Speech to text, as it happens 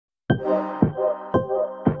Hello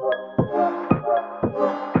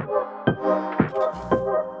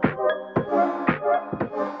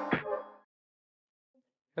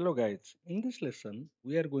guys, in this lesson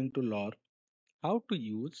we are going to learn how to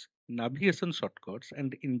use navigation shortcuts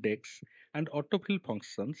and index and autofill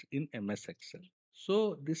functions in MS Excel.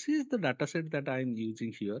 So this is the dataset that I am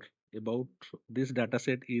using here. About this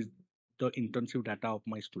dataset is the intensive data of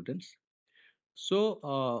my students.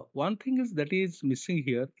 So one thing is that is missing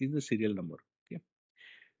here is the serial number. Okay.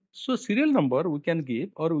 So serial number we can give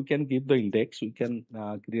or we can give the index. We can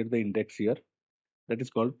create the index here that is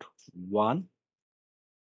called 1.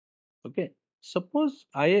 Okay, suppose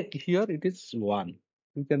I here it is 1.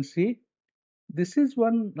 You can see this is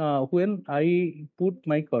one when I put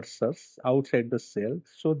my cursors outside the cell.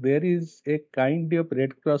 So there is a kind of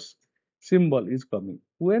red cross symbol is coming.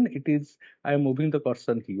 When it is I am moving the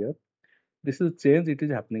cursor here, this is change it is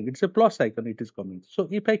happening. It's a plus icon it is coming. So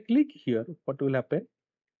if I click here, what will happen?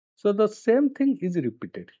 So the same thing is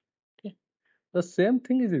repeated. Okay. The same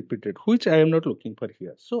thing is repeated, which I am not looking for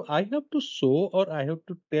here. So I have to show or I have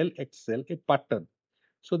to tell Excel a pattern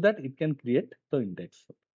so that it can create the index.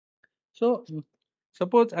 So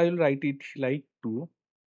suppose I will write it like 2,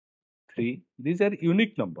 3. These are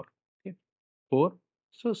unique number. Okay. 4.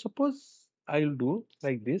 So suppose I will do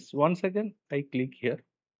like this. Once again, I click here.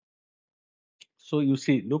 So you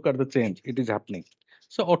see, look at the change. It is happening.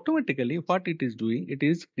 So automatically what it is doing, it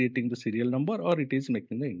is creating the serial number or it is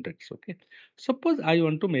making the index. Okay. Suppose I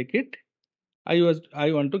want to make it, I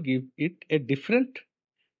want to give it a different,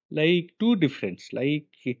 like two difference, like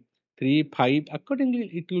 3, 5. Accordingly,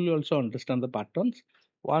 it will also understand the patterns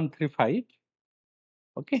 1, 3, 5.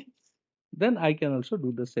 Okay. Then I can also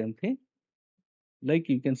do the same thing. Like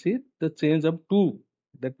you can see the change of 2.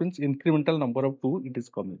 That means incremental number of 2 it is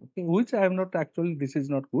coming. Okay. Which I am not actually, this is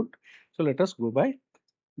not good. So let us go by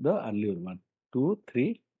the earlier one. 2,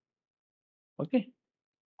 3. Okay.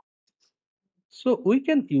 So we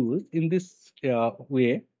can use in this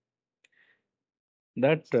way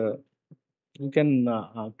that we can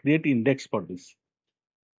create index for this.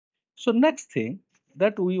 So next thing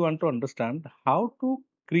that we want to understand how to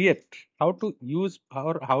create, how to use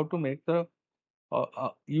or how to make the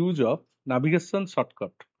use of navigation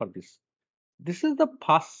shortcut for this. This is the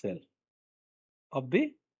first cell of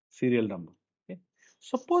the serial number. Okay.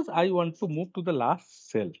 Suppose I want to move to the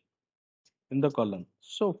last cell in the column.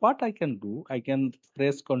 So what I can do, I can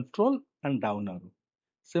press Ctrl and down arrow.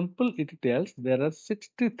 Simple, it tells there are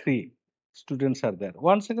 63 students are there.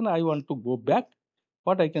 Once again, I want to go back.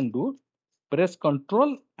 What I can do, press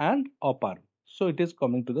Ctrl and up arrow. So it is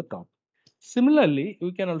coming to the top. Similarly,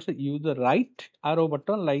 we can also use the right arrow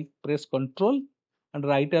button, like press Ctrl and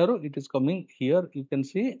right arrow. It is coming here. You can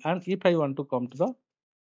see. And if I want to come to the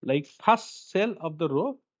like first cell of the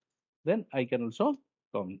row, then I can also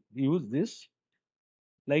come use this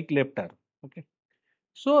like left arrow. Okay.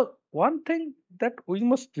 So one thing that we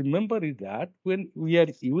must remember is that when we are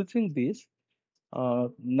using this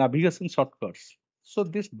navigation shortcuts, so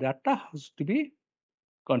this data has to be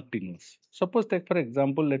continuous. Suppose take for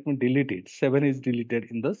example, let me delete it. 7 is deleted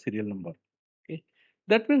in the serial number. Okay.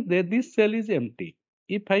 That means that this cell is empty.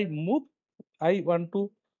 If I move, I want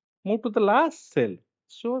to move to the last cell.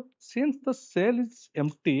 So since the cell is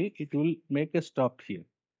empty, it will make a stop here.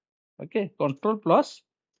 Okay. Control plus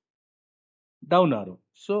down arrow.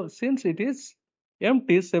 So since it is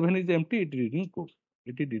empty, 7 is empty, it didn't go.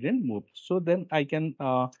 It didn't move. So then I can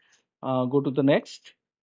go to the next,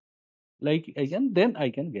 like again, then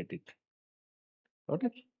I can get it.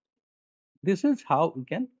 Okay. This is how we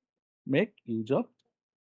can make use of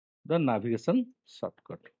the navigation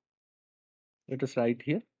shortcut. Let us write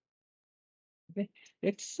here. Okay.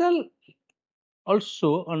 Excel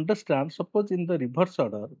also understands, suppose in the reverse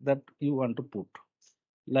order that you want to put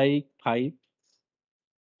like 5,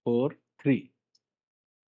 4, 3,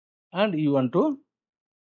 and you want to,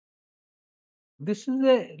 this is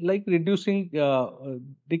a like reducing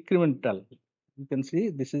decremental. You can see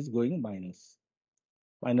this is going minus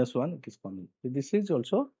 1, it is coming. So this is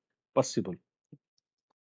also possible.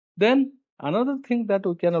 Then another thing that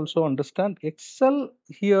we can also understand, Excel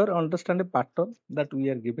here understand a pattern that we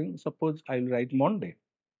are giving. Suppose I will write Monday.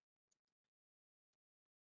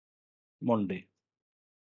 Monday.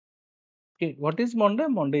 Okay, what is Monday?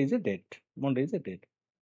 Monday is a date. Monday is a date.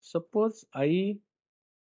 Suppose I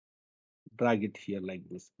drag it here like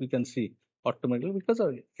this. We can see automatically because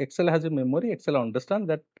Excel has a memory. Excel understand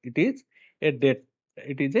that it is a date.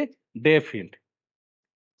 It is a day field.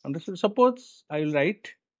 Understood? Suppose I will write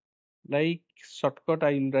like shortcut.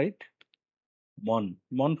 I will write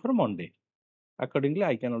Mon for Monday. Accordingly,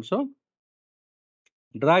 I can also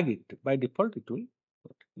drag it. By default, it will,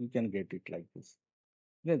 you can get it like this.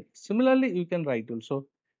 Then similarly, you can write also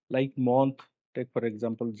like month. Take for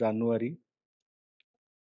example January.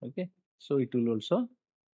 Okay, so it will also,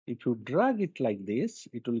 if you drag it like this,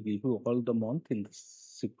 it will give you all the month in the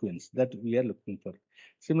sequence that we are looking for.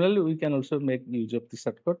 Similarly, we can also make use of the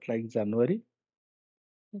shortcut like January.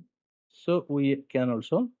 So we can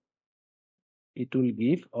also, it will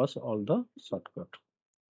give us all the shortcut.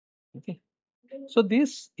 Okay. So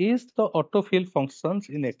this is the autofill functions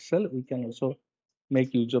in Excel. We can also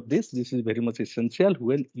make use of this. This is very much essential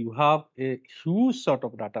when you have a huge sort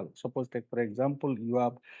of data. Suppose take for example, you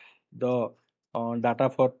have the data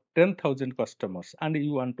for 10,000 customers and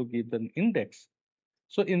you want to give an index.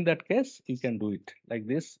 So in that case, you can do it like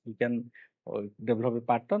this. You can develop a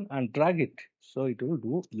pattern and drag it. So it will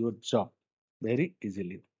do your job very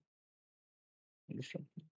easily. Understand?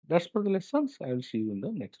 That's for the lessons. I will see you in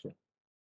the next one.